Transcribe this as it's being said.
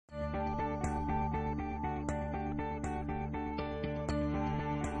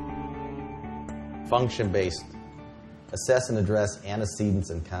function-based. Assess and address antecedents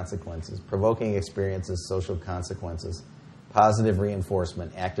and consequences, provoking experiences, social consequences, positive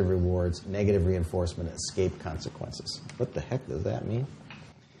reinforcement, active rewards, negative reinforcement, escape consequences. What the heck does that mean?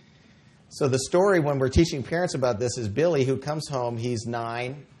 So the story when we're teaching parents about this is Billy, who comes home. He's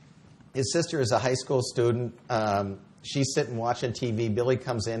 9. His sister is a high school student. She's sitting watching TV. Billy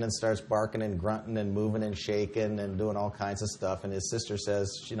comes in and starts barking and grunting and moving and shaking and doing all kinds of stuff. And his sister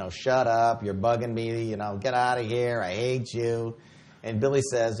says, shut up. You're bugging me. Get out of here. I hate you. And Billy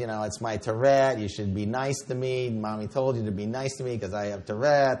says, it's my Tourette. You should be nice to me. Mommy told you to be nice to me because I have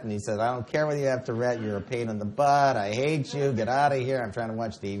Tourette. And he says, I don't care whether you have Tourette. You're a pain in the butt. I hate you. Get out of here. I'm trying to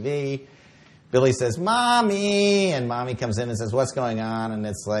watch TV. Billy says, Mommy, and Mommy comes in and says, what's going on? And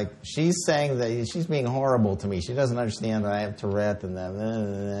it's like, she's saying that she's being horrible to me. She doesn't understand that I have Tourette and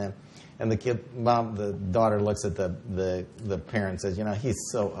that. And the daughter looks at the parent and says, he's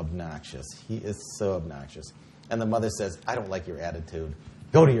so obnoxious. He is so obnoxious. And the mother says, I don't like your attitude.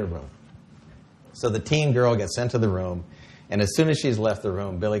 Go to your room. So the teen girl gets sent to the room, and as soon as she's left the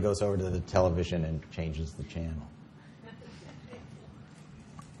room, Billy goes over to the television and changes the channel.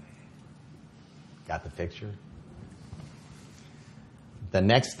 Got the picture? The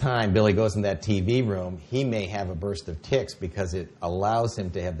next time Billy goes in that TV room, he may have a burst of tics because it allows him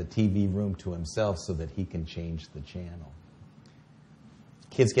to have the TV room to himself so that he can change the channel.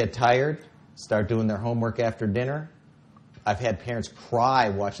 Kids get tired, start doing their homework after dinner. I've had parents cry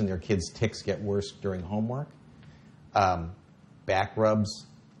watching their kids' tics get worse during homework. Back rubs,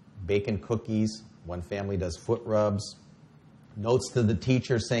 bacon cookies. One family does foot rubs. Notes to the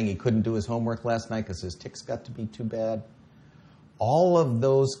teacher saying he couldn't do his homework last night because his tics got to be too bad. All of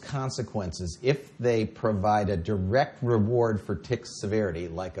those consequences, if they provide a direct reward for tic severity,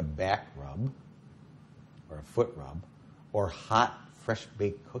 like a back rub or a foot rub or hot,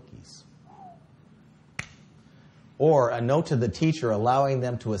 fresh-baked cookies, or a note to the teacher allowing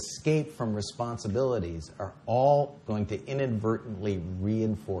them to escape from responsibilities, are all going to inadvertently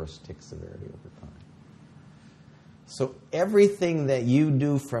reinforce tic severity over time. So everything that you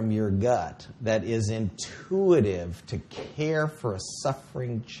do from your gut that is intuitive to care for a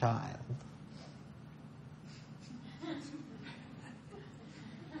suffering child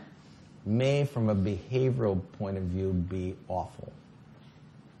may, from a behavioral point of view, be awful.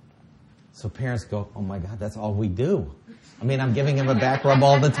 So parents go, oh my God, that's all we do. I mean, I'm giving him a back rub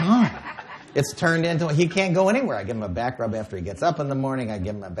all the time. It's turned into, he can't go anywhere. I give him a back rub after he gets up in the morning. I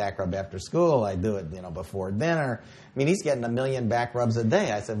give him a back rub after school. I do it, before dinner. I mean, he's getting 1 million back rubs a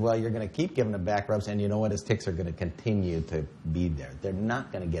day. I said, well, you're going to keep giving him back rubs, and you know what? His tics are going to continue to be there. They're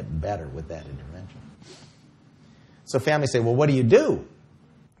not going to get better with that intervention. So families say, well, what do? You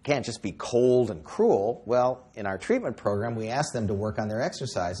can't just be cold and cruel. Well, in our treatment program, we ask them to work on their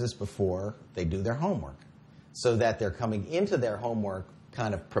exercises before they do their homework so that they're coming into their homework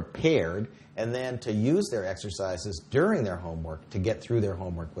kind of prepared, and then to use their exercises during their homework to get through their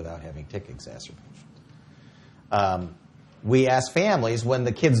homework without having tic exacerbation. We ask families, when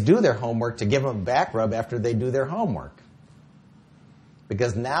the kids do their homework, to give them a back rub after they do their homework.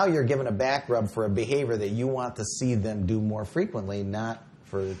 Because now you're giving a back rub for a behavior that you want to see them do more frequently, not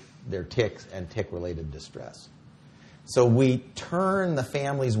for their tics and tic-related distress. So we turn the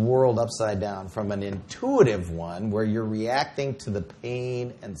family's world upside down from an intuitive one where you're reacting to the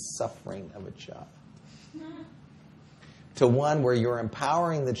pain and suffering of a child to one where you're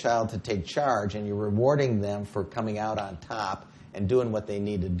empowering the child to take charge and you're rewarding them for coming out on top and doing what they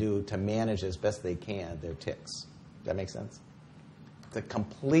need to do to manage as best they can their tics. Does that make sense? It's a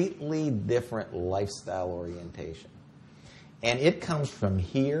completely different lifestyle orientation. And it comes from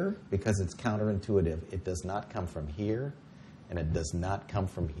here because it's counterintuitive. It does not come from here, and it does not come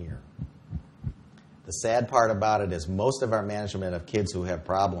from here. The sad part about it is most of our management of kids who have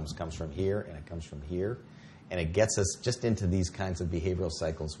problems comes from here, and it comes from here, and it gets us just into these kinds of behavioral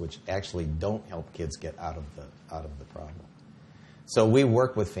cycles which actually don't help kids get out of the problem. So we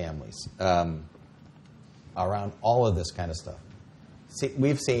work with families around all of this kind of stuff.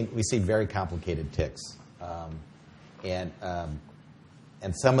 We see very complicated tics. And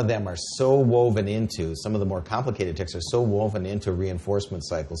some of them are so woven into, some of the more complicated tics are so woven into reinforcement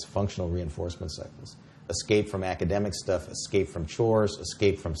cycles, functional reinforcement cycles. Escape from academic stuff, escape from chores,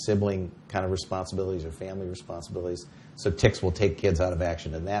 escape from sibling kind of responsibilities or family responsibilities. So tics will take kids out of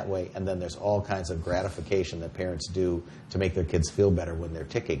action in that way. And then there's all kinds of gratification that parents do to make their kids feel better when they're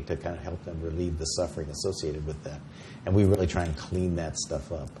ticking to kind of help them relieve the suffering associated with that. And we really try and clean that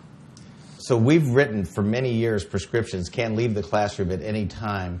stuff up. So we've written for many years prescriptions, can leave the classroom at any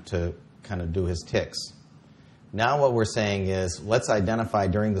time to kind of do his tics. Now what we're saying is, let's identify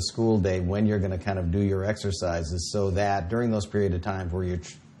during the school day when you're going to kind of do your exercises so that during those period of times where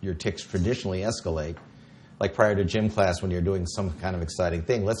your tics traditionally escalate, like prior to gym class when you're doing some kind of exciting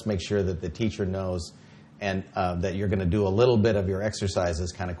thing, let's make sure that the teacher knows and that you're going to do a little bit of your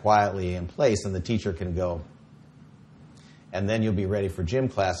exercises kind of quietly in place, and the teacher can go. And then you'll be ready for gym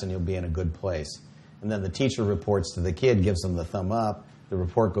class and you'll be in a good place. And then the teacher reports to the kid, gives them the thumb up. The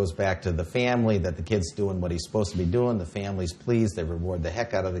report goes back to the family that the kid's doing what he's supposed to be doing. The family's pleased. They reward the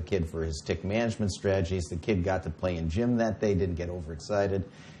heck out of the kid for his tic management strategies. The kid got to play in gym that day, didn't get overexcited.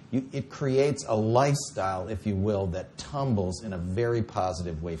 It creates a lifestyle, if you will, that tumbles in a very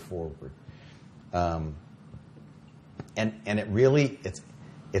positive way forward. And it really,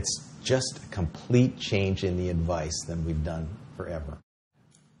 it's just a complete change in the advice than we've done forever.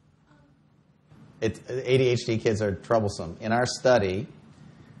 ADHD kids are troublesome. In our study,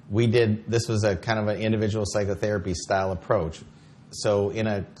 this was a kind of an individual psychotherapy style approach. So in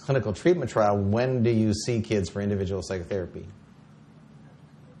a clinical treatment trial, when do you see kids for individual psychotherapy?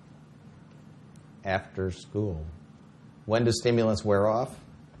 After school. When do stimulants wear off?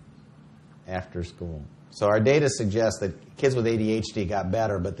 After school. So our data suggests that kids with ADHD got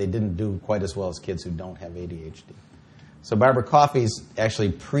better, but they didn't do quite as well as kids who don't have ADHD. So Barbara Coffey's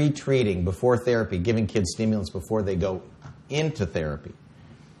actually pre-treating before therapy, giving kids stimulants before they go into therapy,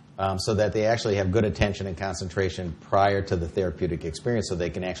 so that they actually have good attention and concentration prior to the therapeutic experience, so they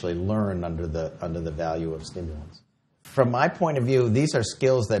can actually learn under the value of stimulants. From my point of view, these are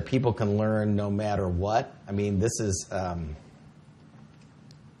skills that people can learn no matter what. I mean, this is,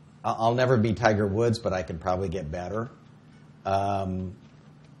 I'll never be Tiger Woods, but I can probably get better.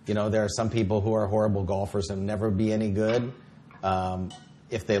 There are some people who are horrible golfers and never be any good.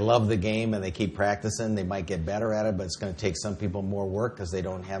 If they love the game and they keep practicing, they might get better at it, but it's going to take some people more work because they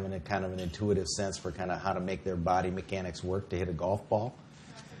don't have kind of an intuitive sense for kind of how to make their body mechanics work to hit a golf ball.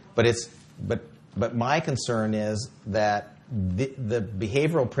 But my concern is that the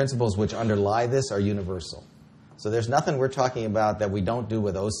behavioral principles which underlie this are universal. So there's nothing we're talking about that we don't do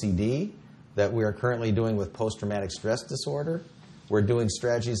with OCD, that we are currently doing with post-traumatic stress disorder. We're doing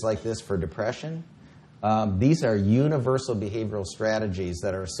strategies like this for depression. These are universal behavioral strategies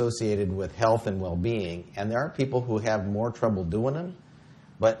that are associated with health and well-being, and there are people who have more trouble doing them.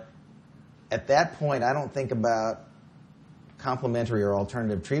 But at that point, I don't think about complementary or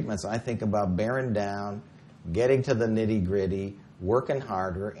alternative treatments. I think about bearing down, getting to the nitty-gritty, working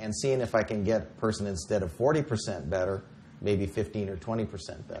harder, and seeing if I can get a person, instead of 40% better, maybe 15 or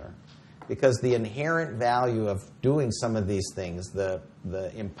 20% better. Because the inherent value of doing some of these things, the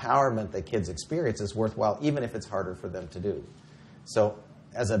empowerment that kids experience is worthwhile, even if it's harder for them to do. So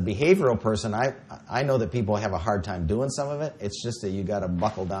as a behavioral person, I know that people have a hard time doing some of it. It's just that you got to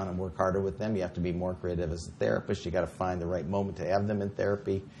buckle down and work harder with them. You have to be more creative as a therapist. You got to find the right moment to have them in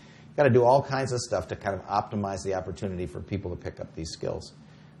therapy. You got to do all kinds of stuff to kind of optimize the opportunity for people to pick up these skills.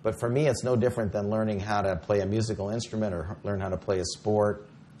 But for me, it's no different than learning how to play a musical instrument or learn how to play a sport,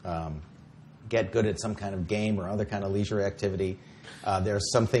 get good at some kind of game or other kind of leisure activity. There are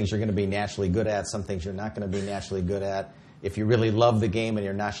some things you're going to be naturally good at, some things you're not going to be naturally good at. If you really love the game and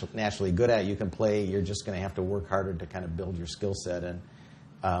you're naturally good at it, you can play. You're just going to have to work harder to kind of build your skill set. And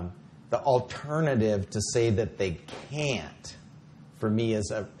the alternative to say that they can't, for me, is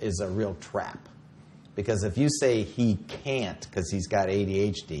a real trap. Because if you say he can't because he's got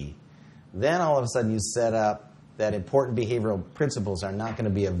ADHD, then all of a sudden you set up that important behavioral principles are not going to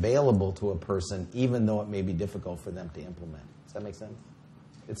be available to a person, even though it may be difficult for them to implement. Does that make sense?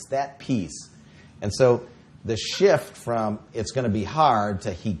 It's that piece. And so the shift from it's going to be hard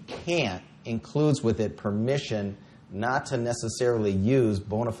to he can't includes with it permission not to necessarily use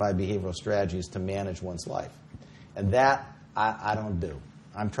bona fide behavioral strategies to manage one's life. And that I don't do.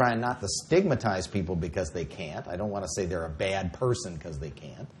 I'm trying not to stigmatize people because they can't. I don't want to say they're a bad person because they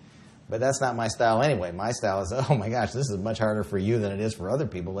can't. But that's not my style anyway. My style is, oh my gosh, this is much harder for you than it is for other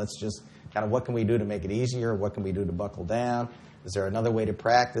people. Let's just kind of, what can we do to make it easier? What can we do to buckle down? Is there another way to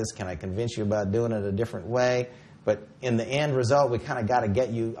practice? Can I convince you about doing it a different way? But in the end result, we kind of got to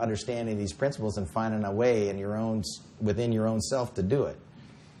get you understanding these principles and finding a way within your own self to do it.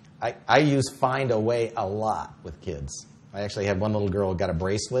 I use find a way a lot with kids. I actually had one little girl who got a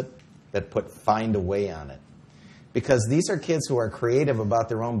bracelet that put find a way on it. Because these are kids who are creative about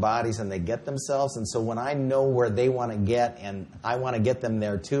their own bodies and they get themselves. And so when I know where they want to get and I want to get them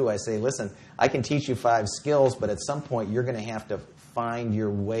there too, I say, listen, I can teach you 5 skills, but at some point you're going to have to find your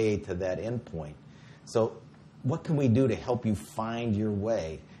way to that end point. So what can we do to help you find your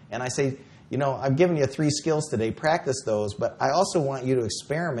way? And I say, I've given you 3 skills today. Practice those, but I also want you to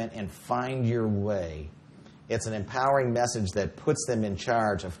experiment and find your way. It's an empowering message that puts them in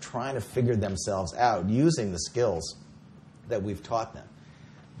charge of trying to figure themselves out using the skills that we've taught them.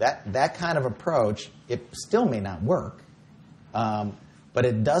 That kind of approach, it still may not work, but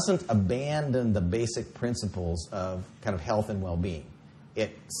it doesn't abandon the basic principles of kind of health and well-being.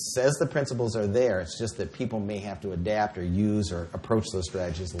 It says the principles are there. It's just that people may have to adapt or use or approach those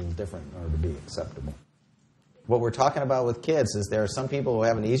strategies a little different in order to be acceptable. What we're talking about with kids is there are some people who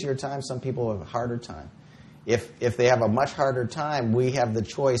have an easier time, some people who have a harder time. If they have a much harder time, we have the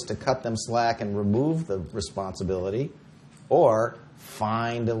choice to cut them slack and remove the responsibility, or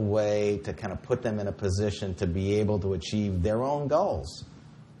find a way to kind of put them in a position to be able to achieve their own goals.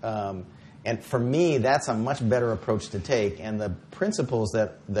 And for me, that's a much better approach to take. And the principles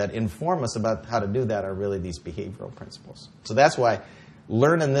that inform us about how to do that are really these behavioral principles. So that's why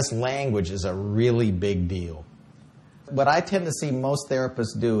learning this language is a really big deal. What I tend to see most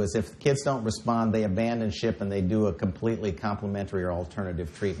therapists do is if kids don't respond, they abandon ship and they do a completely complementary or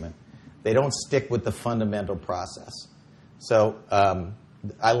alternative treatment. They don't stick with the fundamental process. So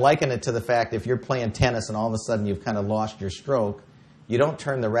I liken it to the fact if you're playing tennis and all of a sudden you've kind of lost your stroke, you don't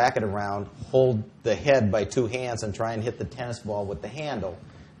turn the racket around, hold the head by two hands, and try and hit the tennis ball with the handle.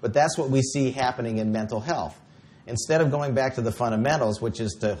 But that's what we see happening in mental health. Instead of going back to the fundamentals, which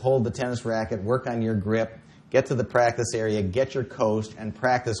is to hold the tennis racket, work on your grip, get to the practice area, get your coach, and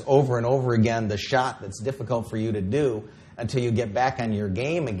practice over and over again the shot that's difficult for you to do until you get back on your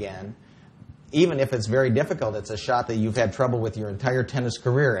game again. Even if it's very difficult, it's a shot that you've had trouble with your entire tennis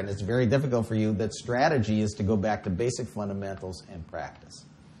career, and it's very difficult for you. That strategy is to go back to basic fundamentals and practice.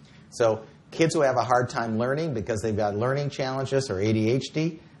 So kids who have a hard time learning because they've got learning challenges or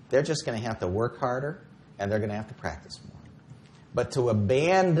ADHD, they're just going to have to work harder, and they're going to have to practice more. But to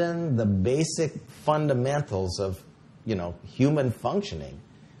abandon the basic fundamentals of, human functioning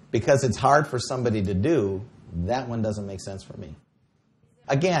because it's hard for somebody to do, that one doesn't make sense for me.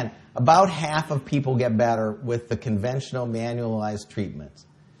 Again, about half of people get better with the conventional manualized treatments.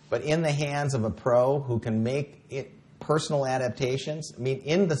 But in the hands of a pro who can make it personal adaptations,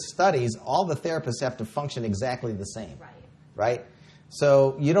 in the studies, all the therapists have to function exactly the same. Right?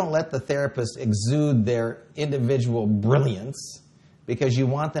 So you don't let the therapist exude their individual brilliance because you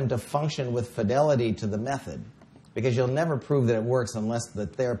want them to function with fidelity to the method. Because you'll never prove that it works unless the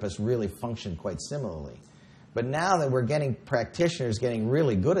therapists really function quite similarly. But now that we're getting practitioners getting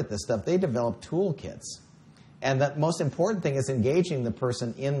really good at this stuff, they develop toolkits. And the most important thing is engaging the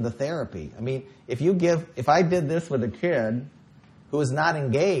person in the therapy. If I did this with a kid who is not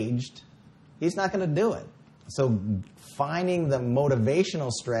engaged, he's not going to do it. So finding the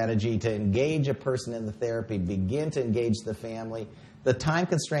motivational strategy to engage a person in the therapy, begin to engage the family. The time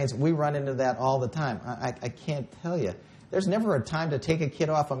constraints, we run into that all the time. I can't tell you. There's never a time to take a kid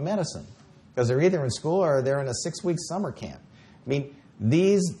off of medicine. Because they're either in school or they're in a 6-week summer camp.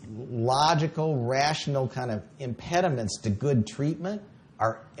 These logical, rational kind of impediments to good treatment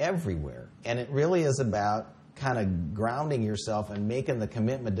are everywhere. And it really is about kind of grounding yourself and making the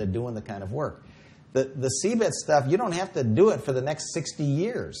commitment to doing the kind of work. The CBET stuff, you don't have to do it for the next 60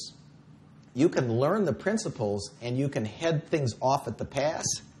 years. You can learn the principles and you can head things off at the pass.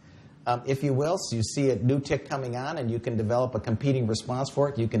 If you will, so you see a new tick coming on and you can develop a competing response for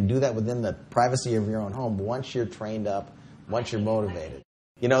it. You can do that within the privacy of your own home once you're trained up, once you're motivated.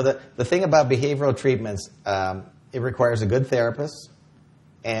 The thing about behavioral treatments, it requires a good therapist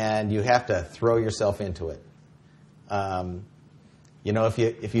and you have to throw yourself into it.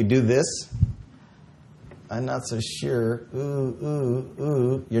 If you do this, I'm not so sure,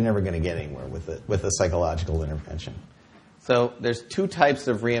 you're never going to get anywhere with a psychological intervention. So there's two types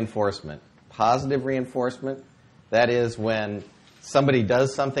of reinforcement. Positive reinforcement, that is when somebody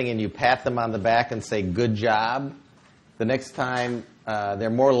does something and you pat them on the back and say, good job. The next time, they're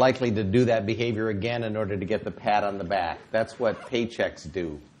more likely to do that behavior again in order to get the pat on the back. That's what paychecks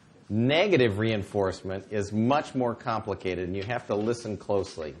do. Negative reinforcement is much more complicated, and you have to listen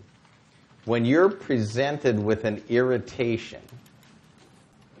closely. When you're presented with an irritation,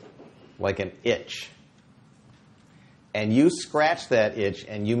 like an itch, and you scratch that itch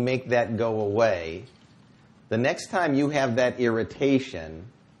and you make that go away, the next time you have that irritation,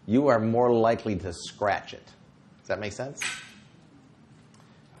 you are more likely to scratch it. Does that make sense?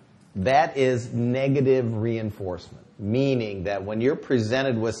 That is negative reinforcement, meaning that when you're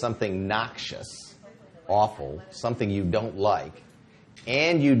presented with something noxious, awful, something you don't like,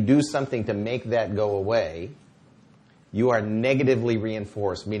 and you do something to make that go away, you are negatively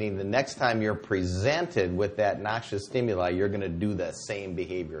reinforced, meaning the next time you're presented with that noxious stimuli, you're going to do the same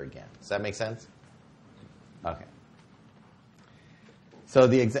behavior again. Does that make sense? Okay. So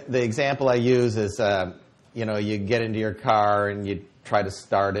the example I use is you get into your car and you try to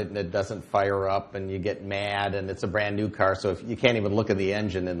start it and it doesn't fire up and you get mad, and it's a brand new car, so if you can't even look at the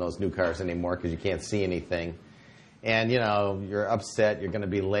engine in those new cars anymore because you can't see anything. And, you're upset, you're going to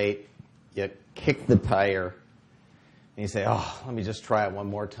be late. You kick the tire and you say, oh, let me just try it one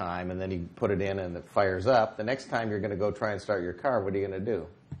more time, and then you put it in and it fires up. The next time you're going to go try and start your car, what are you going to do?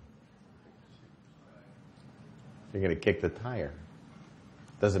 You're going to kick the tire.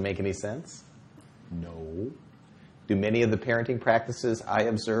 Does it make any sense? No. Do many of the parenting practices I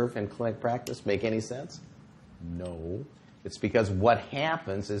observe in clinic practice make any sense? No. It's because what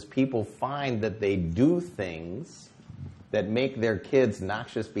happens is people find that they do things that make their kids'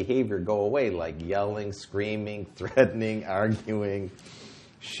 noxious behavior go away, like yelling, screaming, threatening, arguing,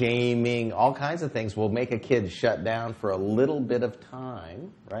 shaming. All kinds of things will make a kid shut down for a little bit of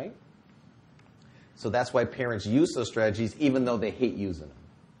time, right? So that's why parents use those strategies even though they hate using them.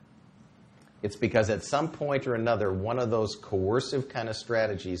 It's because at some point or another, one of those coercive kind of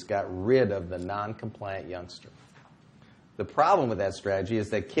strategies got rid of the non-compliant youngster. The problem with that strategy is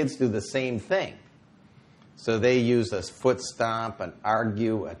that kids do the same thing. So they use a foot stomp, an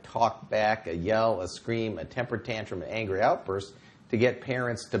argue, a talk back, a yell, a scream, a temper tantrum, an angry outburst to get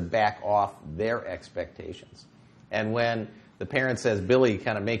parents to back off their expectations. And when the parent says, Billy,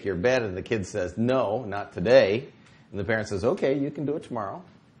 kind of make your bed, and the kid says, no, not today, and the parent says, okay, you can do it tomorrow.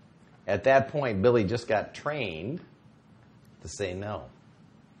 At that point, Billy just got trained to say no.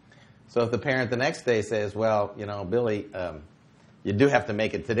 So if the parent the next day says, well, Billy, you do have to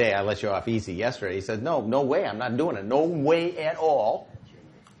make it today. I let you off easy yesterday. He says, no way, I'm not doing it. No way at all.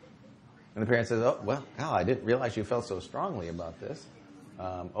 And the parent says, oh, well, God, I didn't realize you felt so strongly about this.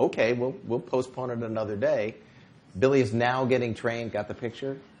 Okay, we'll postpone it another day. Billy is now getting trained, got the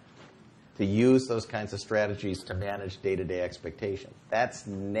picture? To use those kinds of strategies to manage day-to-day expectations. That's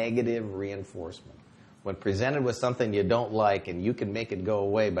negative reinforcement. When presented with something you don't like and you can make it go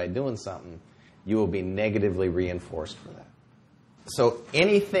away by doing something, you will be negatively reinforced for that. So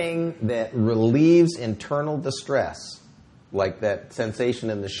anything that relieves internal distress, like that sensation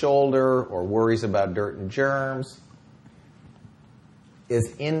in the shoulder or worries about dirt and germs,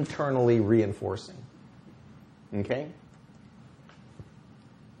 is internally reinforcing. Okay?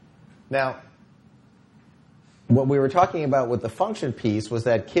 Now, what we were talking about with the function piece was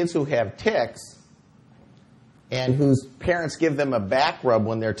that kids who have tics and whose parents give them a back rub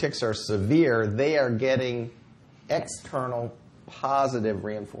when their tics are severe, they are getting external positive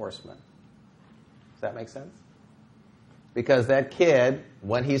reinforcement. Does that make sense? Because that kid,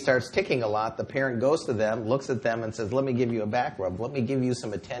 when he starts ticking a lot, the parent goes to them, looks at them, and says, let me give you a back rub. Let me give you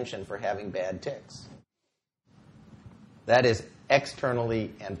some attention for having bad tics. That is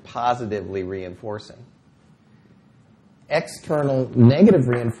externally and positively reinforcing. External negative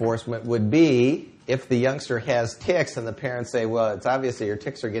reinforcement would be if the youngster has tics and the parents say, well, it's obviously your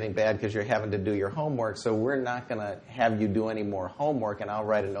tics are getting bad because you're having to do your homework, so we're not going to have you do any more homework, and I'll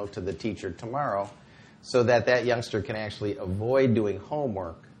write a note to the teacher tomorrow so that that youngster can actually avoid doing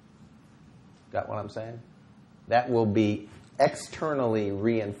homework. Got what I'm saying? That will be externally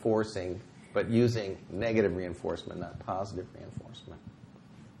reinforcing, but using negative reinforcement, not positive reinforcement.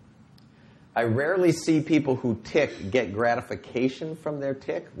 I rarely see people who tic get gratification from their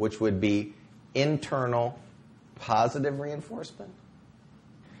tic, which would be internal positive reinforcement.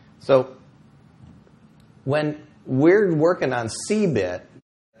 So when we're working on CBIT,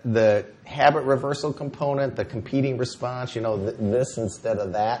 the habit reversal component, the competing response, this instead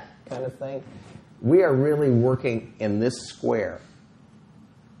of that kind of thing, we are really working in this square.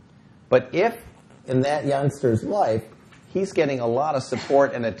 But if in that youngster's life, he's getting a lot of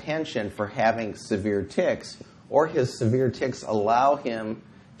support and attention for having severe tics, or his severe tics allow him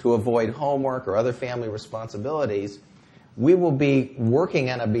to avoid homework or other family responsibilities, we will be working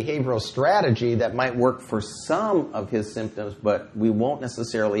on a behavioral strategy that might work for some of his symptoms, but we won't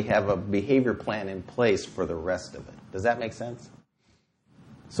necessarily have a behavior plan in place for the rest of it. Does that make sense?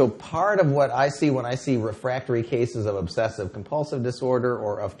 So part of what I see when I see refractory cases of obsessive compulsive disorder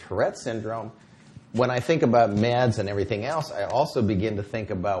or of Tourette syndrome, when I think about meds and everything else, I also begin to think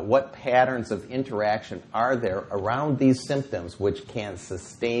about what patterns of interaction are there around these symptoms which can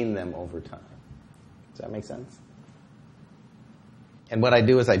sustain them over time. Does that make sense? And what I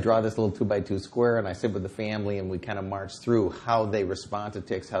do is I draw this little 2x2 square and I sit with the family and we kind of march through how they respond to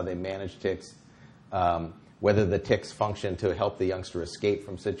tics, how they manage tics, whether the tics function to help the youngster escape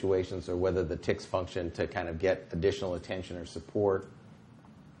from situations or whether the tics function to kind of get additional attention or support.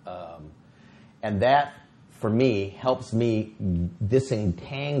 And that, for me, helps me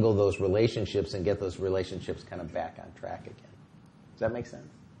disentangle those relationships and get those relationships kind of back on track again. Does that make sense?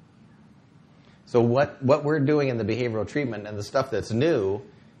 So what we're doing in the behavioral treatment and the stuff that's new,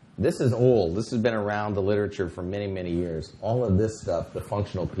 this is old. This has been around the literature for many, many years. All of this stuff, the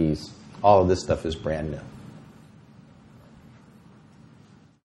functional piece, all of this stuff is brand new.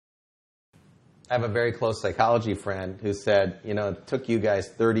 I have a very close psychology friend who said, it took you guys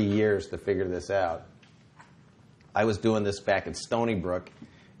 30 years to figure this out. I was doing this back at Stony Brook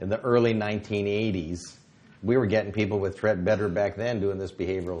in the early 1980s. We were getting people with Tourette better back then doing this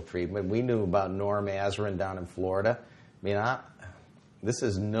behavioral treatment. We knew about Norm Azrin down in Florida. This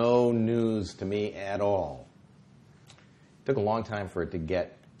is no news to me at all. It took a long time for it to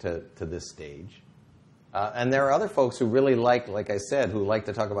get to this stage. And there are other folks who really like I said, who like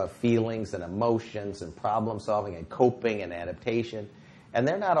to talk about feelings and emotions and problem solving and coping and adaptation. And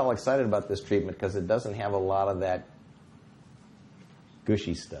they're not all excited about this treatment because it doesn't have a lot of that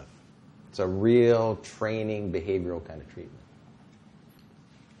gushy stuff. It's a real training, behavioral kind of treatment.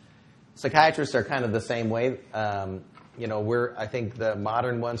 Psychiatrists are kind of the same way. I think the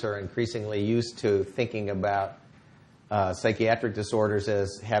modern ones are increasingly used to thinking about psychiatric disorders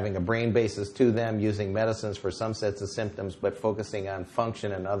as having a brain basis to them, using medicines for some sets of symptoms, but focusing on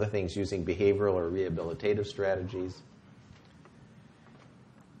function and other things using behavioral or rehabilitative strategies.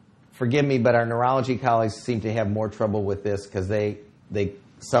 Forgive me, but our neurology colleagues seem to have more trouble with this because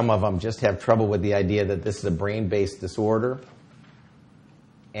some of them just have trouble with the idea that this is a brain-based disorder.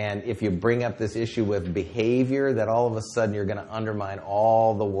 And if you bring up this issue with behavior, that all of a sudden you're going to undermine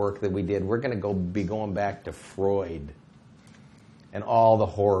all the work that we did. We're going to be going back to Freud and all the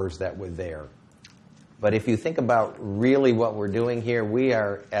horrors that were there. But if you think about really what we're doing here, we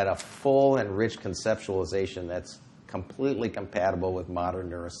are at a full and rich conceptualization that's completely compatible with modern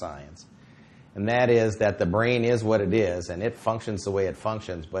neuroscience. And that is that the brain is what it is, and it functions the way it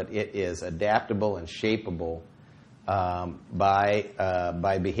functions, but it is adaptable and shapeable by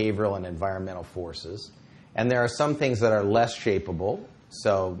behavioral and environmental forces. And there are some things that are less shapeable.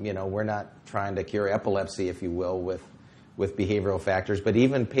 So, we're not trying to cure epilepsy, if you will, with behavioral factors. But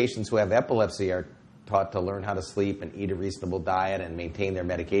even patients who have epilepsy are taught to learn how to sleep and eat a reasonable diet and maintain their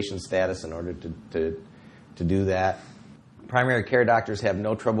medication status in order to do that. Primary care doctors have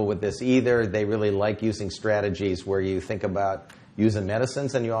no trouble with this either. They really like using strategies where you think about using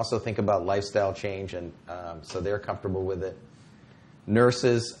medicines and you also think about lifestyle change, and so they're comfortable with it.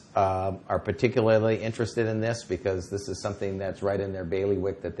 Nurses are particularly interested in this because this is something that's right in their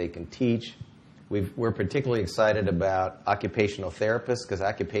bailiwick that they can teach. We're particularly excited about occupational therapists because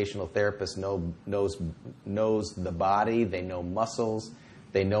occupational therapists knows the body, they know muscles,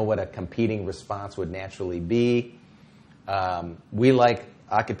 they know what a competing response would naturally be. We like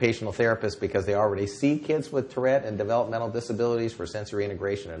occupational therapists because they already see kids with Tourette and developmental disabilities for sensory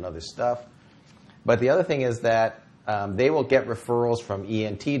integration and other stuff. But the other thing is that they will get referrals from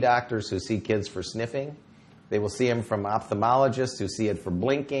ENT doctors who see kids for sniffing. They will see them from ophthalmologists who see it for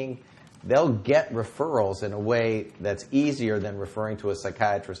blinking. They'll get referrals in a way that's easier than referring to a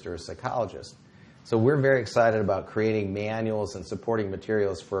psychiatrist or a psychologist. So we're very excited about creating manuals and supporting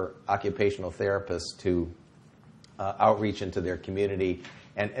materials for occupational therapists to outreach into their community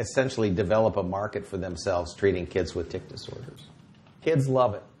and essentially develop a market for themselves treating kids with tic disorders. Kids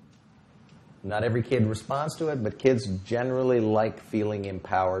love it. Not every kid responds to it, but kids generally like feeling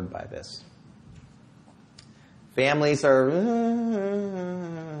empowered by this. Families are,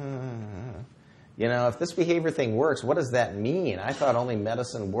 if this behavior thing works, what does that mean? I thought only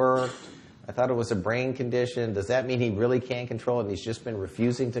medicine worked. I thought it was a brain condition. Does that mean he really can't control it and he's just been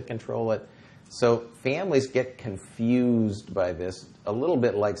refusing to control it? So families get confused by this, a little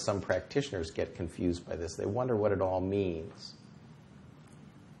bit like some practitioners get confused by this. They wonder what it all means.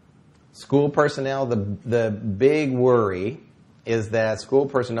 School personnel, the big worry is that school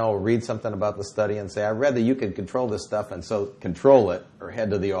personnel will read something about the study and say, I read that you can control this stuff, and so control it or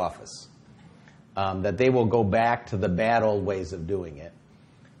head to the office. That they will go back to the bad old ways of doing it.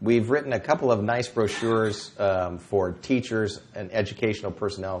 We've written a couple of nice brochures for teachers and educational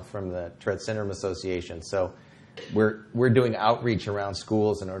personnel from the Tourette Syndrome Association. So we're doing outreach around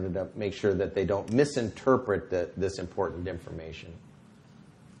schools in order to make sure that they don't misinterpret this important information.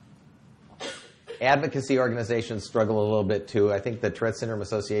 Advocacy organizations struggle a little bit too. I think the Tourette Syndrome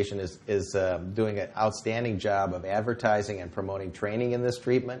Association is doing an outstanding job of advertising and promoting training in this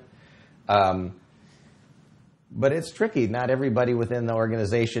treatment. But it's tricky. Not everybody within the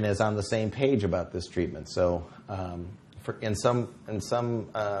organization is on the same page about this treatment. So in some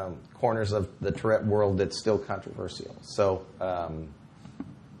corners of the Tourette world, it's still controversial. So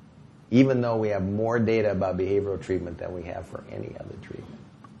even though we have more data about behavioral treatment than we have for any other treatment.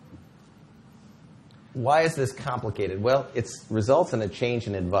 Why is this complicated? Well, it results in a change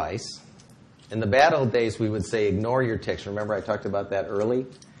in advice. In the bad old days, we would say ignore your tics. Remember I talked about that early?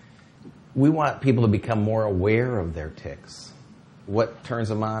 We want people to become more aware of their tics. What turns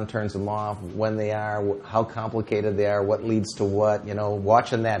them on, turns them off, when they are, how complicated they are, what leads to what. You know,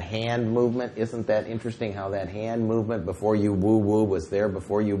 watching that hand movement, isn't that interesting how that hand movement before you woo-woo was there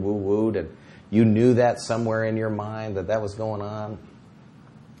before you woo-wooed, and you knew that somewhere in your mind that was going on?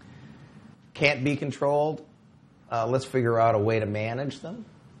 Can't be controlled. Let's figure out a way to manage them.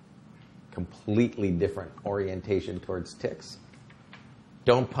 Completely different orientation towards tics.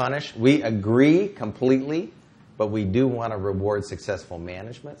 Don't punish. We agree completely, but we do want to reward successful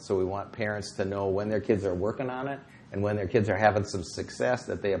management. So we want parents to know when their kids are working on it and when their kids are having some success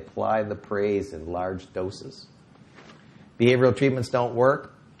that they apply the praise in large doses. Behavioral treatments don't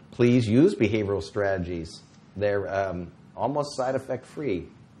work. Please use behavioral strategies. They're almost side effect free.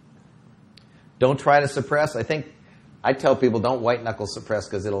 Don't try to suppress. I tell people don't white knuckle suppress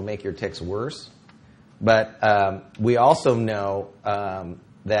because it'll make your tics worse. But we also know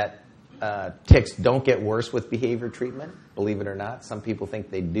that tics don't get worse with behavior treatment, believe it or not. Some people think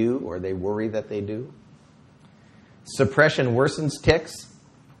they do, or they worry that they do. Suppression worsens tics.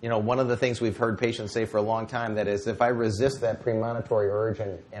 You know, one of the things we've heard patients say for a long time, that is, if I resist that premonitory urge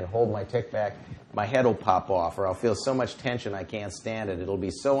and hold my tic back, my head will pop off, or I'll feel so much tension I can't stand it. It'll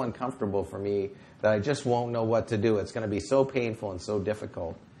be so uncomfortable for me that I just won't know what to do. It's going to be so painful and so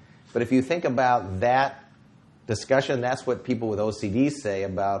difficult. But if you think about that discussion, that's what people with OCD say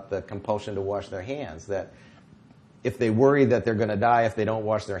about the compulsion to wash their hands, that if they worry that they're going to die if they don't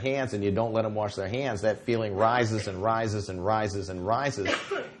wash their hands and you don't let them wash their hands, that feeling rises and rises and rises and rises,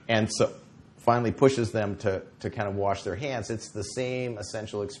 and so finally pushes them to kind of wash their hands. It's the same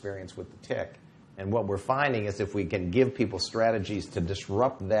essential experience with the tic. And what we're finding is if we can give people strategies to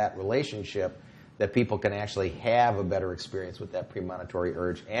disrupt that relationship, that people can actually have a better experience with that premonitory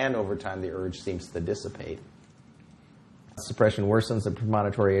urge, and over time the urge seems to dissipate. Suppression worsens the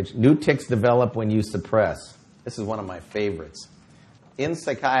premonitory urge. New tics develop when you suppress. This is one of my favorites. In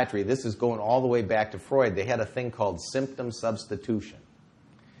psychiatry, this is going all the way back to Freud. They had a thing called symptom substitution.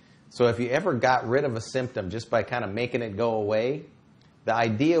 So if you ever got rid of a symptom just by kind of making it go away, the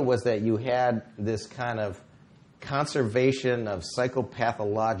idea was that you had this kind of conservation of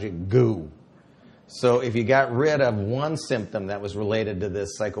psychopathologic goo. So if you got rid of one symptom that was related to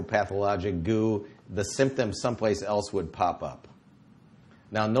this psychopathologic goo, the symptom someplace else would pop up.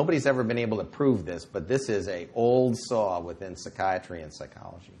 Now, nobody's ever been able to prove this, but this is an old saw within psychiatry and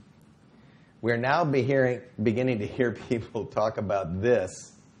psychology. We're now beginning to hear people talk about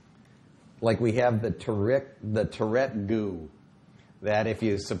this, like we have the Tourette goo, that if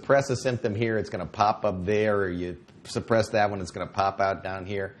you suppress a symptom here, it's going to pop up there, or you suppress that one, it's going to pop out down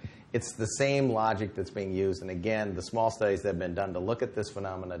here. It's the same logic that's being used. And again, the small studies that have been done to look at this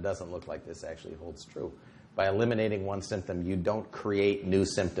phenomena doesn't look like this actually holds true. By eliminating one symptom, you don't create new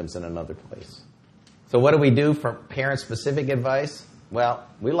symptoms in another place. So what do we do for parent-specific advice? Well,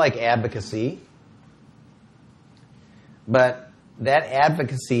 we like advocacy. But that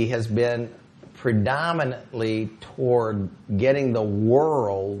advocacy has been predominantly toward getting the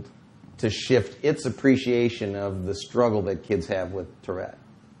world to shift its appreciation of the struggle that kids have with Tourette.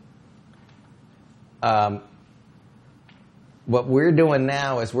 What we're doing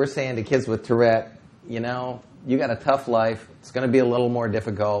now is we're saying to kids with Tourette, you know, you got a tough life. It's going to be a little more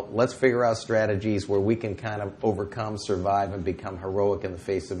difficult. Let's figure out strategies where we can kind of overcome, survive, and become heroic in the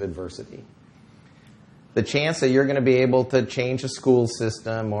face of adversity. The chance that you're going to be able to change a school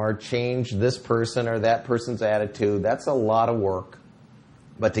system or change this person or that person's attitude, that's a lot of work.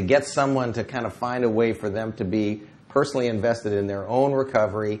 But to get someone to kind of find a way for them to be personally invested in their own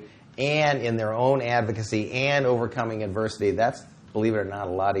recovery and in their own advocacy and overcoming adversity, that's, believe it or not,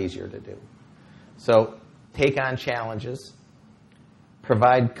 a lot easier to do. So take on challenges,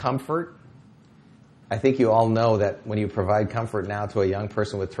 provide comfort. I think you all know that when you provide comfort now to a young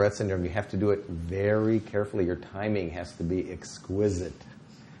person with Tourette syndrome, you have to do it very carefully. Your timing has to be exquisite.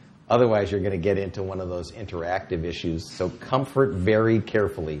 Otherwise, you're going to get into one of those interactive issues. So comfort very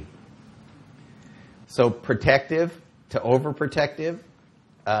carefully. So protective to overprotective.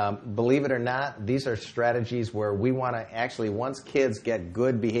 Believe it or not, these are strategies where we want to actually, once kids get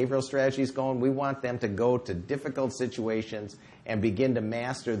good behavioral strategies going, we want them to go to difficult situations and begin to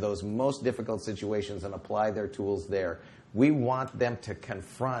master those most difficult situations and apply their tools there. We want them to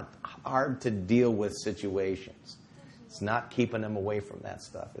confront hard to deal with situations. It's not keeping them away from that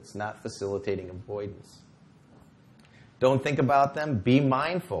stuff. It's not facilitating avoidance. Don't think about them. Be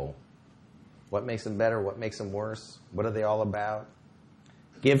mindful. What makes them better? What makes them worse? What are they all about?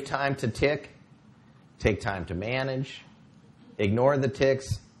 Give time to tic. Take time to manage. Ignore the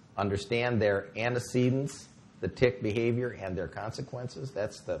tics. understand their antecedents, the tick behavior, and their consequences.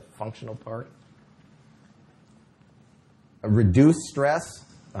 That's the functional part. Reduce stress.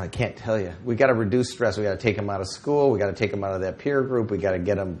 I can't tell you. We got to reduce stress. We got to take them out of school. We got to take them out of that peer group. We got to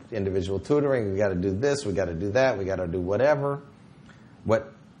get them individual tutoring. We got to do this. We got to do that. We got to do whatever.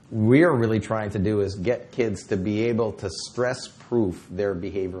 What we're really trying to do is get kids to be able to stress-proof their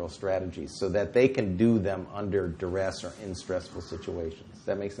behavioral strategies so that they can do them under duress or in stressful situations. Does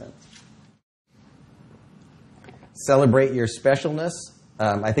that make sense? Celebrate your specialness.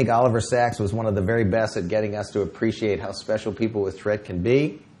 I think Oliver Sacks was one of the very best at getting us to appreciate how special people with TRIT can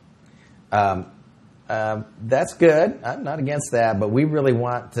be. That's good. I'm not against that, but we really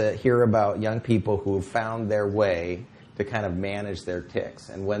want to hear about young people who have found their way to kind of manage their tics.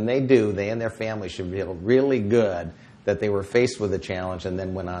 And when they do, they and their family should feel really good that they were faced with a challenge and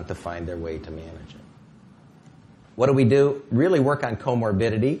then went on to find their way to manage it. What do we do? Really work on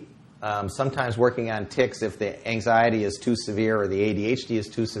comorbidity. Sometimes working on tics, if the anxiety is too severe or the ADHD is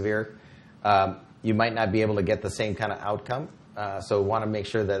too severe, you might not be able to get the same kind of outcome. So we want to make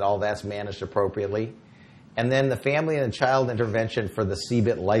sure that all that's managed appropriately. And then the family and child intervention for the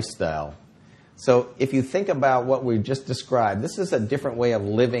CBIT lifestyle. So if you think about what we just described, this is a different way of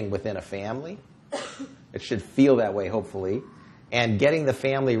living within a family. It should feel that way, hopefully. And getting the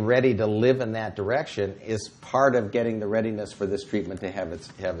family ready to live in that direction is part of getting the readiness for this treatment to have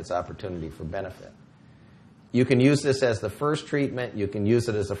its opportunity for benefit. You can use this as the first treatment. You can use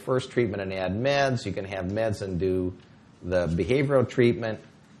it as a first treatment and add meds. You can have meds and do the behavioral treatment.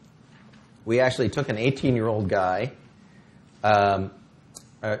 We actually took an 18-year-old guy, a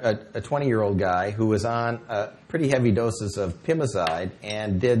 20-year-old guy who was on pretty heavy doses of Pimozide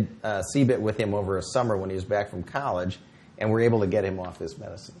and did CBIT with him over a summer when he was back from college, and we're able to get him off his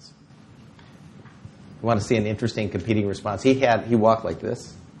medicines. You want to see an interesting competing response? He walked like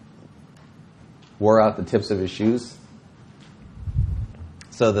this, wore out the tips of his shoes.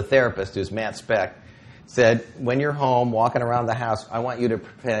 So the therapist, who's Matt Speck, said, when you're home walking around the house, I want you to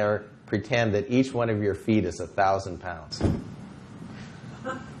pretend that each one of your feet is 1,000 pounds.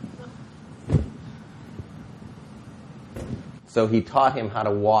 So he taught him how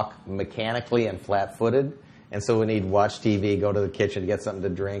to walk mechanically and flat-footed. And so when he'd watch TV, go to the kitchen, get something to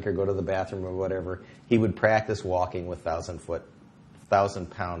drink, or go to the bathroom or whatever, he would practice walking with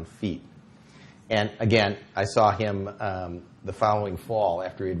 1,000-pound feet. And again, I saw him the following fall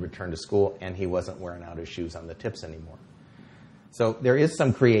after he'd returned to school, and he wasn't wearing out his shoes on the tips anymore. So there is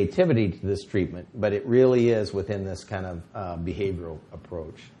some creativity to this treatment, but it really is within this kind of behavioral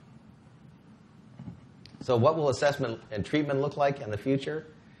approach. So what will assessment and treatment look like in the future?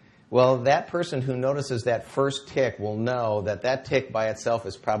 Well, that person who notices that first tic will know that that tic by itself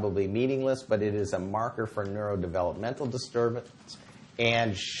is probably meaningless, but it is a marker for neurodevelopmental disturbance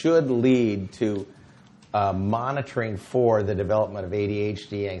and should lead to monitoring for the development of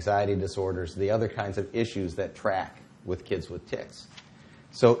ADHD, anxiety disorders, the other kinds of issues that track with kids with tics.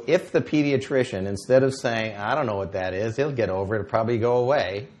 So if the pediatrician, instead of saying, I don't know what that is, he'll get over it, it'll probably go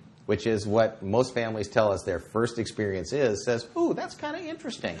away, which is what most families tell us their first experience is, says, ooh, that's kind of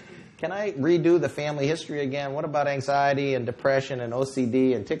interesting. Can I redo the family history again? What about anxiety and depression and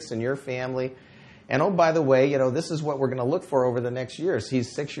OCD and tics in your family? And oh, by the way, this is what we're going to look for over the next years.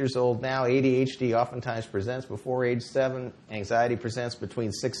 He's 6 years old now. ADHD oftentimes presents before age 7. Anxiety presents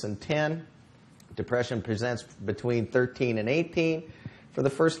between 6 and 10. Depression presents between 13 and 18 for the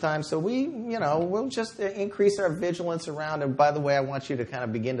first time. So we'll just increase our vigilance around. And by the way, I want you to kind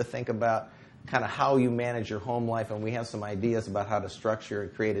of begin to think about kind of how you manage your home life. And we have some ideas about how to structure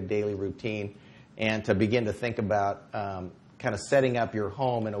and create a daily routine and to begin to think about kind of setting up your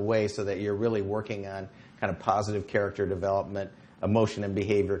home in a way so that you're really working on kind of positive character development, emotion and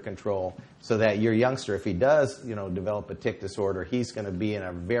behavior control, so that your youngster, if he does, develop a tic disorder, he's going to be in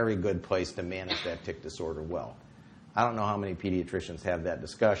a very good place to manage that tic disorder well. I don't know how many pediatricians have that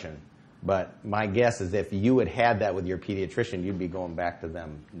discussion, but my guess is if you had that with your pediatrician, you'd be going back to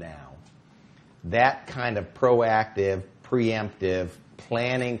them now. That kind of proactive, preemptive,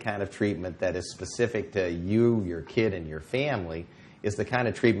 planning kind of treatment that is specific to you, your kid, and your family is the kind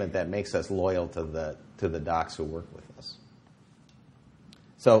of treatment that makes us loyal to the docs who work with us.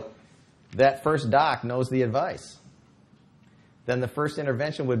 So that first doc knows the advice. Then the first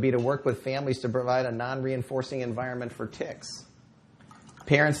intervention would be to work with families to provide a non-reinforcing environment for tics.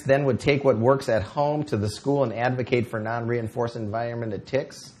 Parents then would take what works at home to the school and advocate for non-reinforcing environment at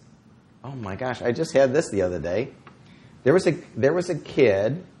tics. Oh my gosh, I just had this the other day. There was a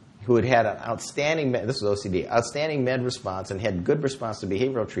kid who had an outstanding, this was OCD, outstanding med response and had good response to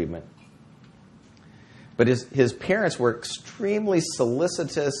behavioral treatment. But his parents were extremely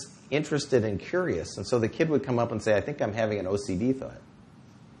solicitous, interested, and curious. And so the kid would come up and say, I think I'm having an OCD thought.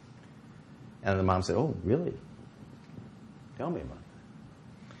 And the mom said, oh, really? Tell me about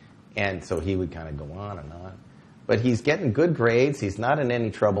it. And so he would kind of go on and on. But he's getting good grades. He's not in any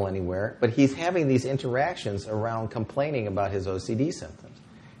trouble anywhere. But he's having these interactions around complaining about his OCD symptoms.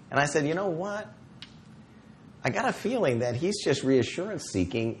 And I said, you know what? I got a feeling that he's just reassurance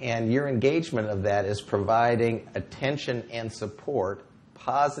seeking, and your engagement of that is providing attention and support,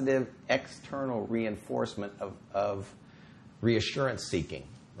 positive external reinforcement of reassurance seeking,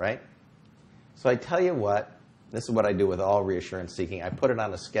 right? So I tell you what, this is what I do with all reassurance seeking. I put it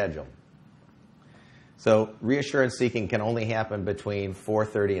on a schedule. So reassurance seeking can only happen between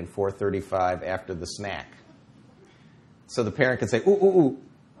 4:30 and 4:35 after the snack. So the parent can say, ooh,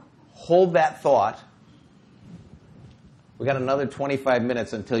 hold that thought. We got another 25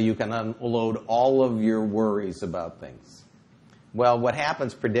 minutes until you can unload all of your worries about things. Well, what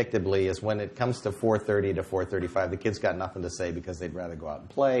happens predictably is when it comes to 4:30 to 4:35, the kids got nothing to say because they'd rather go out and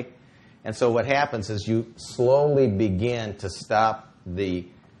play. And so what happens is you slowly begin to stop the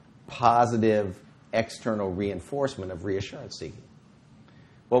positive external reinforcement of reassurance seeking.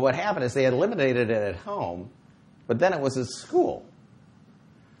 Well, what happened is they had eliminated it at home, but then it was at school.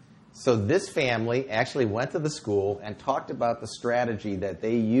 So this family actually went to the school and talked about the strategy that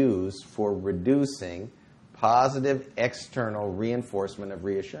they use for reducing positive external reinforcement of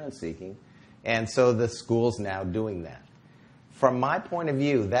reassurance seeking. And so the school's now doing that. From my point of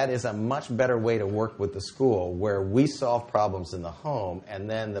view, that is a much better way to work with the school, where we solve problems in the home, and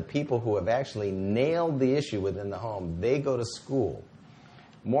then the people who have actually nailed the issue within the home, they go to school.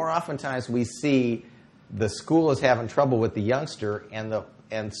 More oftentimes we see the school is having trouble with the youngster,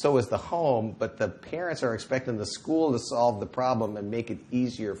 and so is the home, but the parents are expecting the school to solve the problem and make it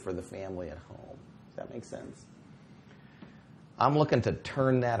easier for the family at home. Does that make sense? I'm looking to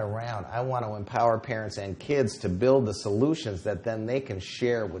turn that around. I want to empower parents and kids to build the solutions that then they can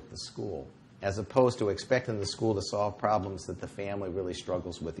share with the school, as opposed to expecting the school to solve problems that the family really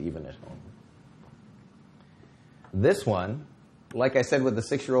struggles with even at home. This one, like I said with the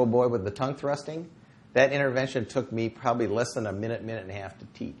 6-year-old boy with the tongue thrusting, that intervention took me probably less than a minute and a half to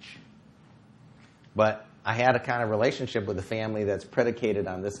teach. But I had a kind of relationship with the family that's predicated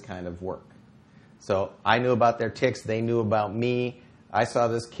on this kind of work. So I knew about their tics. They knew about me. I saw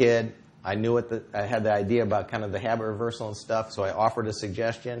this kid. I had the idea about kind of the habit reversal and stuff, so I offered a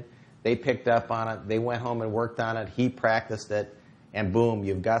suggestion. They picked up on it. They went home and worked on it. He practiced it. And boom,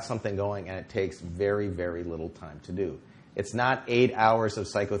 you've got something going, and it takes very, very little time to do. It's not 8 hours of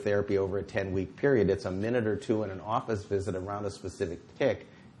psychotherapy over a 10-week period. It's a minute or two in an office visit around a specific tic,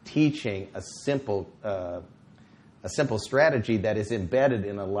 teaching a simple strategy that is embedded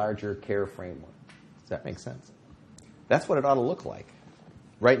in a larger care framework. Does that make sense? That's what it ought to look like.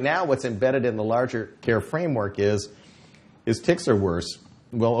 Right now, what's embedded in the larger care framework is tics are worse.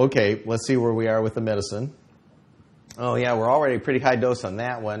 Well, okay, let's see where we are with the medicine. Oh, yeah, we're already pretty high dose on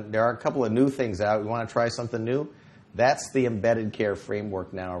that one. There are a couple of new things out. We want to try something new? That's the embedded care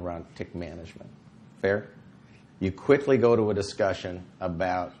framework now around tic management. Fair? You quickly go to a discussion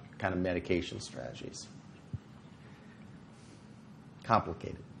about kind of medication strategies.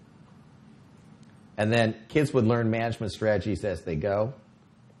 Complicated. And then kids would learn management strategies as they go.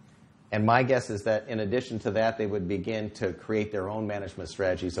 And my guess is that in addition to that, they would begin to create their own management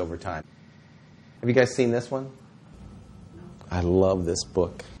strategies over time. Have you guys seen this one? I love this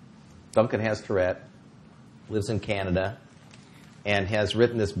book. Duncan has Tourette, lives in Canada, and has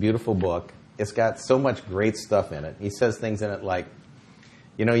written this beautiful book. It's got so much great stuff in it. He says things in it like,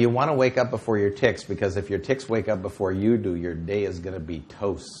 you want to wake up before your tics, because if your tics wake up before you do, your day is going to be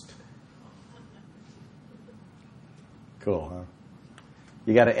toast. Cool, huh?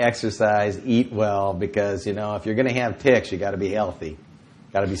 You got to exercise, eat well, because, if you're going to have tics, you got to be healthy.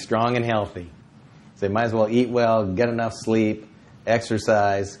 Got to be strong and healthy. So you might as well eat well, get enough sleep,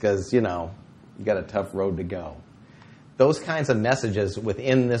 exercise, because, you got a tough road to go. Those kinds of messages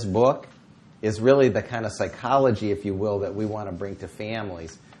within this book is really the kind of psychology, if you will, that we want to bring to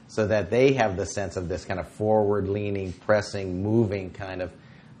families so that they have the sense of this kind of forward-leaning, pressing, moving kind of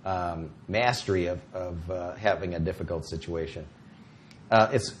mastery of having a difficult situation.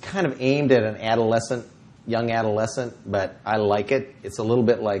 It's kind of aimed at an young adolescent, but I like it. It's a little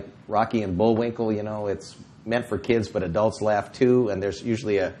bit like Rocky and Bullwinkle, it's meant for kids, but adults laugh too, and there's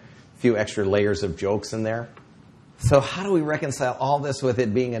usually a few extra layers of jokes in there. So how do we reconcile all this with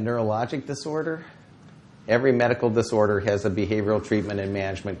it being a neurologic disorder? Every medical disorder has a behavioral treatment and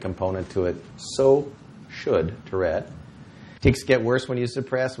management component to it. So should Tourette. Tics get worse when you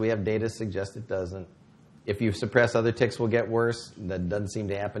suppress. We have data to suggest it doesn't. If you suppress, other tics will get worse. That doesn't seem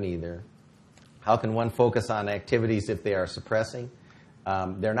to happen either. How can one focus on activities if they are suppressing?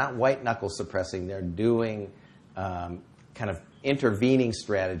 They're not white-knuckle suppressing. They're doing kind of intervening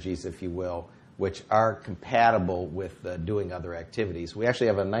strategies, if you will, which are compatible with doing other activities. We actually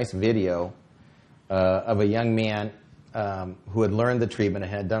have a nice video of a young man who had learned the treatment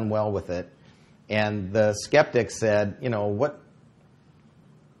and had done well with it. And the skeptic said, what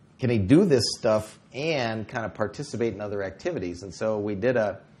can he do this stuff and kind of participate in other activities? And so we did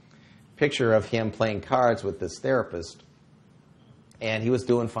a picture of him playing cards with this therapist. And he was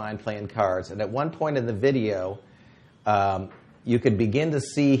doing fine playing cards. And at one point in the video, you could begin to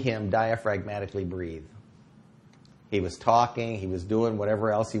see him diaphragmatically breathe. He was talking, he was doing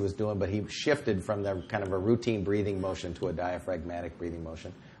whatever else he was doing, but he shifted from the kind of a routine breathing motion to a diaphragmatic breathing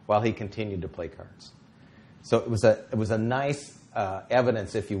motion while he continued to play cards. So it was a nice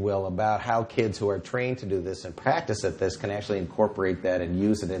evidence, if you will, about how kids who are trained to do this and practice at this can actually incorporate that and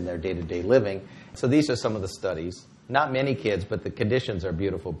use it in their day-to-day living. So these are some of the studies. Not many kids, but the conditions are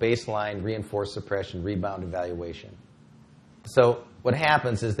beautiful. Baseline, reinforced suppression, rebound evaluation. So what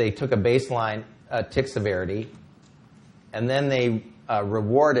happens is they took a baseline tic severity, and then they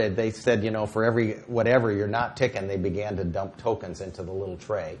rewarded, they said, for every whatever you're not ticking, they began to dump tokens into the little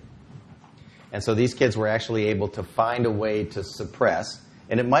tray. And so these kids were actually able to find a way to suppress,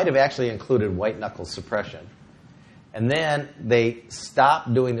 and it might have actually included white-knuckle suppression. And then they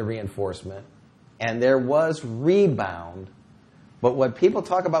stopped doing the reinforcement, and there was rebound. But what people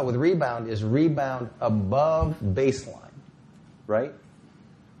talk about with rebound is rebound above baseline. Right?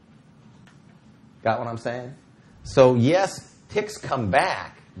 Got what I'm saying? So yes, tics come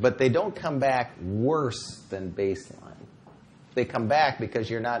back, but they don't come back worse than baseline. They come back because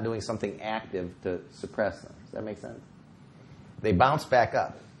you're not doing something active to suppress them. Does that make sense? They bounce back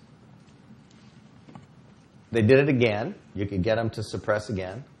up. They did it again. You could get them to suppress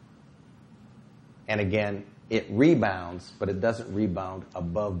again. And again, it rebounds, but it doesn't rebound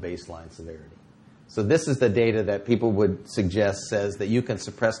above baseline severity. So this is the data that people would suggest says that you can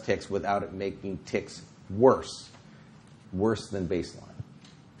suppress tics without it making tics worse than baseline.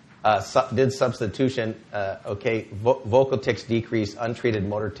 Did substitution, vocal tics decreased, untreated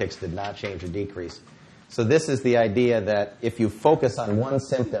motor tics did not change or decrease. So this is the idea that if you focus on one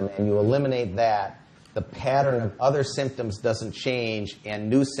symptom and you eliminate that, the pattern of other symptoms doesn't change and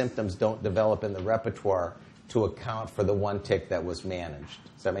new symptoms don't develop in the repertoire to account for the one tic that was managed.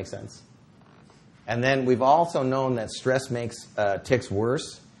 Does that make sense? And then we've also known that stress makes tics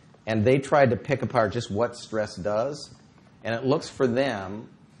worse, and they tried to pick apart just what stress does. And it looks for them,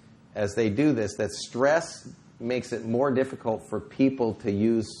 as they do this, that stress makes it more difficult for people to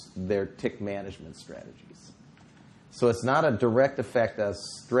use their tic management strategies. So it's not a direct effect of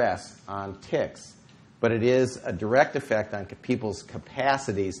stress on tics, but it is a direct effect on people's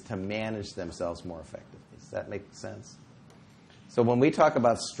capacities to manage themselves more effectively. Does that make sense? So when we talk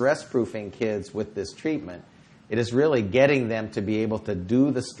about stress-proofing kids with this treatment, it is really getting them to be able to do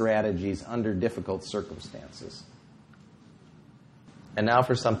the strategies under difficult circumstances. And now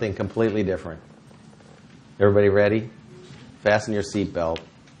for something completely different. Everybody ready? Fasten your seatbelt.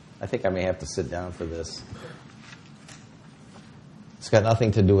 I think I may have to sit down for this. It's got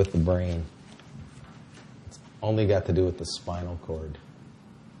nothing to do with the brain. It's only got to do with the spinal cord.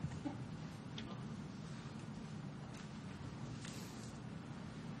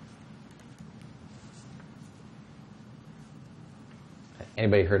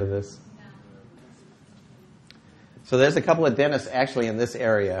 Anybody heard of this? No. So there's a couple of dentists actually in this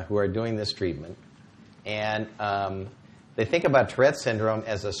area who are doing this treatment. And they think about Tourette syndrome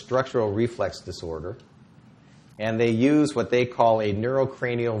as a structural reflex disorder. And they use what they call a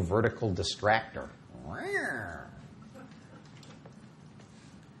neurocranial vertical distractor.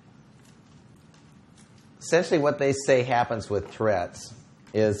 Essentially what they say happens with Tourette's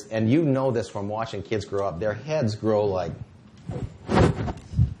is, and you know this from watching kids grow up, their heads grow like,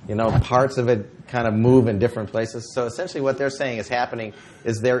 parts of it kind of move in different places. So essentially what they're saying is happening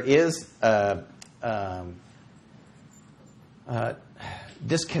is there is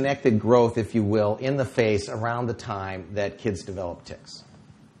disconnected growth, if you will, in the face around the time that kids develop tics.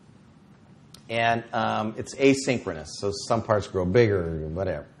 And it's asynchronous, so some parts grow bigger or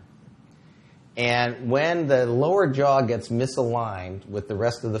whatever. And when the lower jaw gets misaligned with the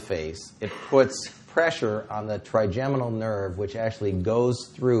rest of the face, it puts pressure on the trigeminal nerve, which actually goes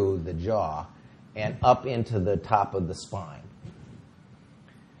through the jaw and up into the top of the spine.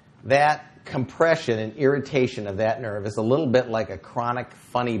 That compression and irritation of that nerve is a little bit like a chronic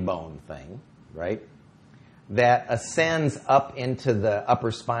funny bone thing, right? That ascends up into the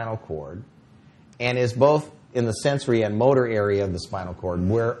upper spinal cord. and is both in the sensory and motor area of the spinal cord,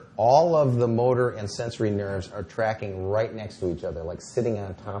 where all of the motor and sensory nerves are tracking right next to each other, like sitting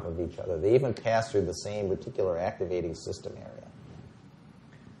on top of each other. They even pass through the same reticular activating system area.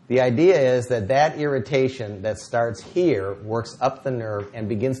 The idea is that that irritation that starts here works up the nerve and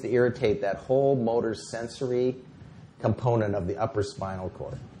begins to irritate that whole motor sensory component of the upper spinal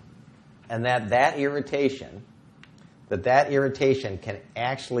cord. And that irritation can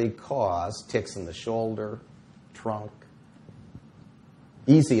actually cause tics in the shoulder, trunk,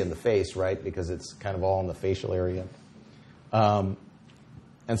 easy in the face, right, because it's kind of all in the facial area. And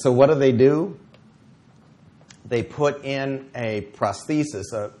so what do? They put in a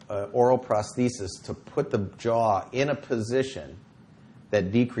prosthesis, an oral prosthesis, to put the jaw in a position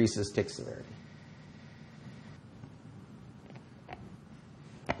that decreases tic severity.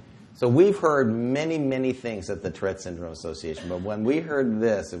 So we've heard many, many things at the Tourette Syndrome Association, but when we heard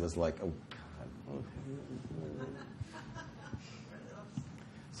this, it was like, oh, God.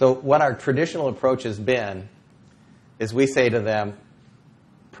 So what our traditional approach has been is we say to them,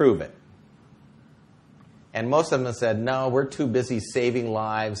 prove it. And most of them have said, no, we're too busy saving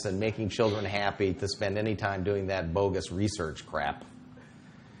lives and making children happy to spend any time doing that bogus research crap.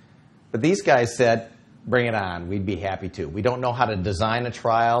 But these guys said, bring it on. We'd be happy to. We don't know how to design a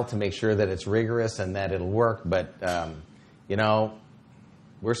trial to make sure that it's rigorous and that it'll work, but,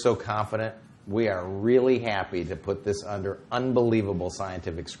 we're so confident. We are really happy to put this under unbelievable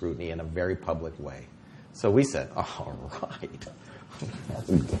scientific scrutiny in a very public way. So we said, all right, let's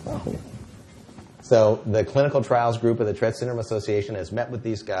go. So the clinical trials group of the Tourette Syndrome Association has met with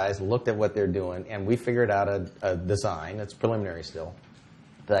these guys, looked at what they're doing, and we figured out a design, it's preliminary still,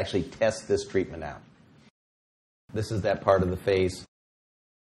 to actually test this treatment out. This is that part of the face,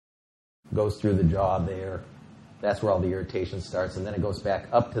 goes through the jaw there. That's where all the irritation starts, and then it goes back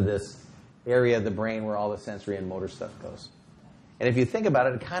up to this area of the brain where all the sensory and motor stuff goes. And if you think about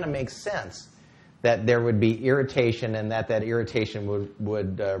it, it kind of makes sense that there would be irritation and that irritation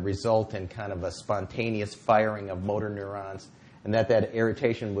would result in kind of a spontaneous firing of motor neurons, and that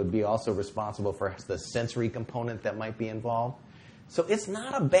irritation would be also responsible for the sensory component that might be involved. So it's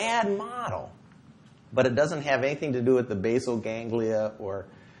not a bad model, but it doesn't have anything to do with the basal ganglia or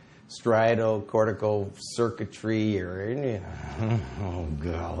striatocortical circuitry or, oh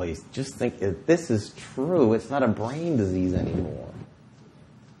golly, just think if this is true, it's not a brain disease anymore.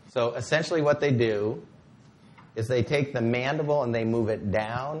 So essentially what they do is they take the mandible and they move it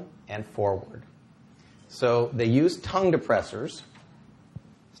down and forward. So they use tongue depressors.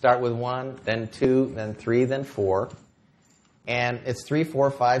 Start with 1, then 2, then 3, then 4. And it's 3,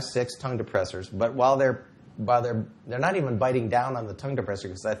 4, 5, 6 tongue depressors. But while they're not even biting down on the tongue depressor,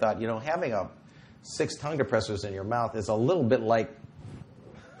 because I thought, having 6 tongue depressors in your mouth is a little bit like,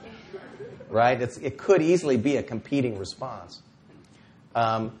 right? It could easily be a competing response.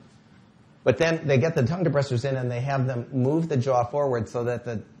 But then they get the tongue depressors in and they have them move the jaw forward so that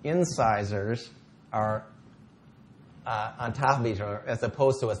the incisors are on top of each other, as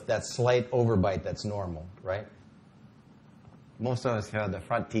opposed to that slight overbite that's normal, right? Most of us have the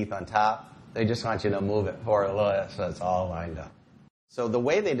front teeth on top. They just want you to move it forward a little so it's all lined up. So the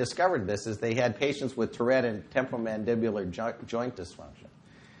way they discovered this is they had patients with Tourette and temporomandibular joint dysfunction.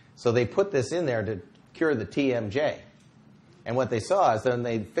 So they put this in there to cure the TMJ. And what they saw is when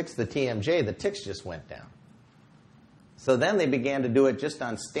they fixed the TMJ, the tics just went down. So then they began to do it just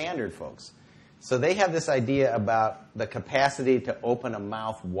on standard folks. So they have this idea about the capacity to open a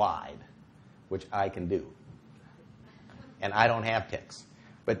mouth wide, which I can do. And I don't have tics.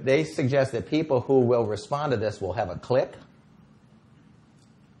 But they suggest that people who will respond to this will have a click.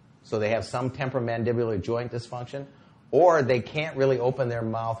 So they have some temporomandibular joint dysfunction. Or they can't really open their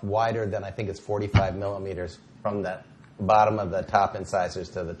mouth wider than, I think it's 45 millimeters from the bottom of the top incisors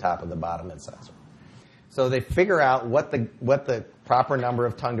to the top of the bottom incisor. So they figure out what the proper number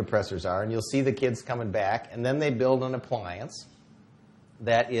of tongue depressors are, and you'll see the kids coming back, and then they build an appliance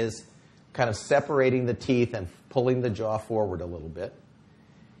that is kind of separating the teeth and pulling the jaw forward a little bit.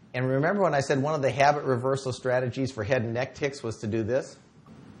 And remember when I said one of the habit reversal strategies for head and neck tics was to do this?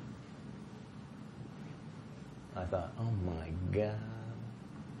 I thought, oh my God.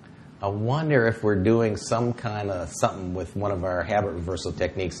 I wonder if we're doing some kind of something with one of our habit reversal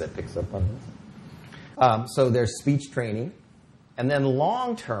techniques that picks up on this. So there's speech training. And then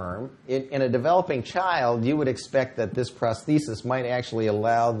long term, in a developing child, you would expect that this prosthesis might actually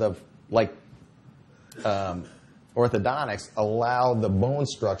allow orthodontics allow the bone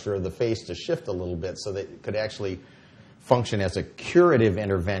structure of the face to shift a little bit so that it could actually function as a curative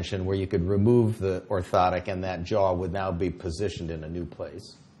intervention where you could remove the orthotic and that jaw would now be positioned in a new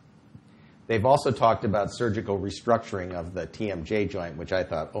place. They've also talked about surgical restructuring of the TMJ joint, which I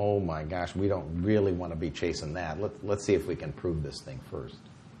thought, oh my gosh, we don't really want to be chasing that. Let's see if we can prove this thing first.